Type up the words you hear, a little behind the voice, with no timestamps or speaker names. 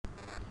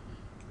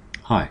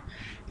Hi,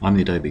 I'm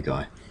the Adobe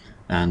guy,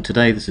 and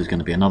today this is going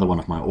to be another one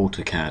of my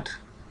AutoCAD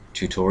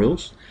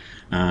tutorials,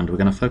 and we're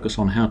going to focus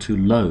on how to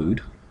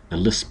load a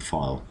Lisp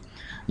file.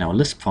 Now, a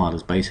Lisp file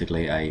is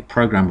basically a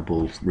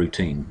programmable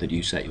routine that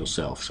you set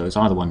yourself, so it's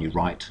either one you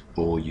write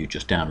or you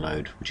just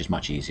download, which is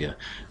much easier.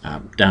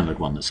 Download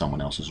one that someone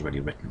else has already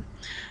written,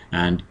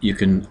 and you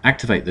can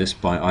activate this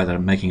by either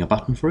making a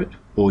button for it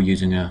or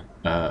using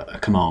a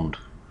command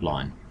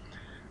line.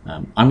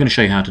 I'm going to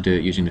show you how to do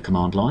it using the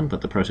command line,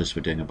 but the process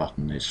for doing a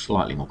button is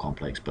slightly more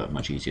complex but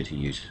much easier to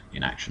use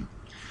in action.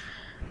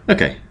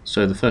 Okay,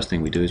 so the first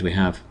thing we do is we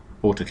have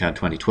AutoCAD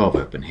 2012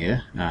 open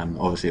here.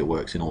 Obviously it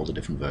works in all the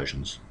different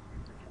versions.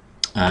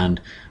 And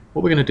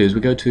what we're going to do is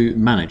we go to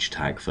Manage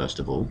tag first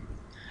of all,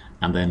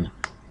 and then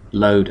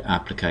Load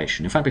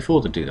Application. In fact, before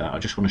we do that, I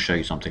just want to show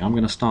you something. I'm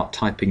going to start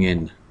typing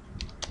in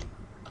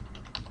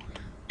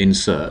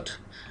Insert,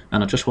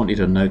 and I just want you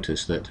to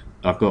notice that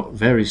I've got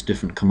various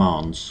different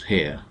commands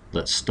here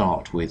that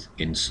start with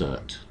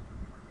insert.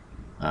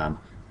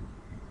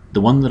 The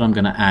one that I'm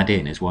going to add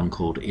in is one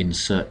called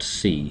insert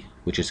C,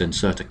 which is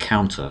insert a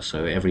counter,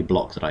 so every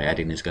block that I add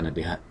in is going to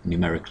be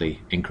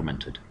numerically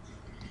incremented.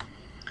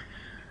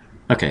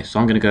 Okay, so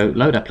I'm going to go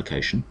load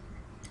application,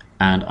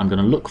 and I'm going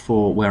to look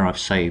for where I've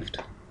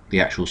saved the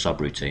actual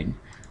subroutine.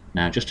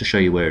 Now, just to show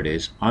you where it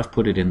is, I've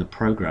put it in the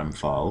program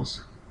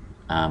files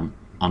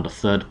under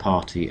third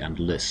party and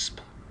Lisp.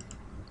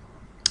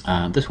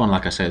 This one,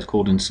 like I say, is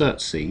called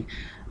Insert C,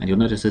 and you'll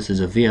notice this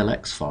is a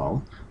VLX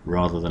file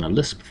rather than a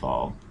Lisp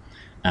file,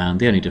 and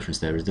the only difference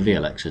there is the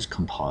VLX is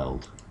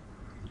compiled.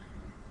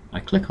 I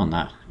click on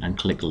that and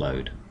click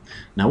Load.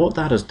 Now what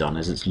that has done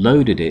is it's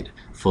loaded it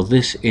for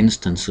this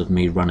instance of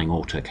me running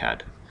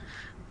AutoCAD.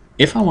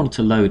 If I wanted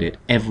to load it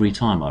every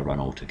time I run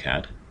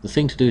AutoCAD, the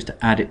thing to do is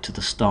to add it to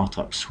the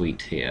Startup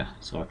Suite here.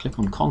 So I click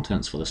on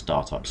Contents for the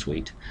Startup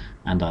Suite,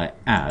 and I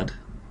add,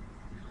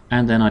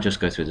 and then I just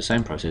go through the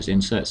same process,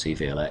 Insert C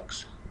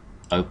VLX,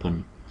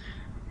 Open,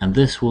 and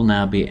this will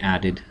now be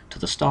added to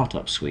the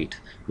Startup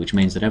Suite, which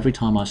means that every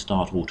time I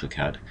start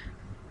AutoCAD,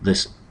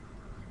 this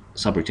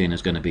subroutine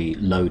is going to be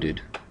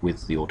loaded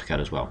with the AutoCAD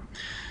as well.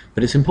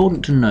 But it's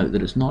important to note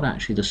that it's not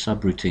actually the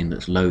subroutine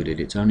that's loaded,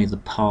 it's only the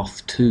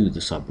path to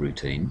the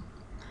subroutine,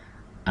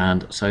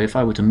 and so if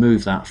I were to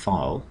move that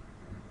file,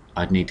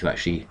 I'd need to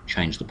actually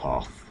change the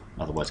path,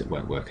 otherwise it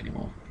won't work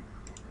anymore.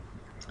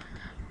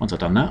 Once I've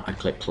done that, I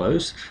click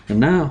Close, and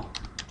now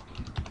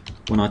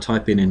when I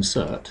type in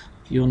Insert,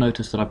 you'll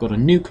notice that I've got a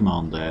new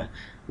command there,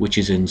 which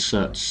is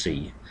Insert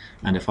C,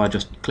 and if I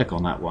just click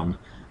on that one,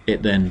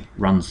 it then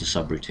runs the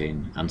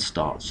subroutine and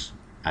starts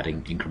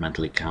adding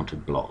incrementally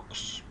counted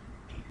blocks.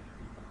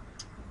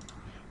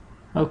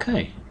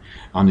 Okay,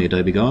 I'm the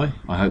Adobe guy.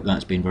 I hope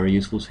that's been very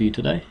useful to you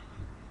today.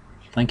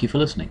 Thank you for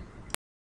listening.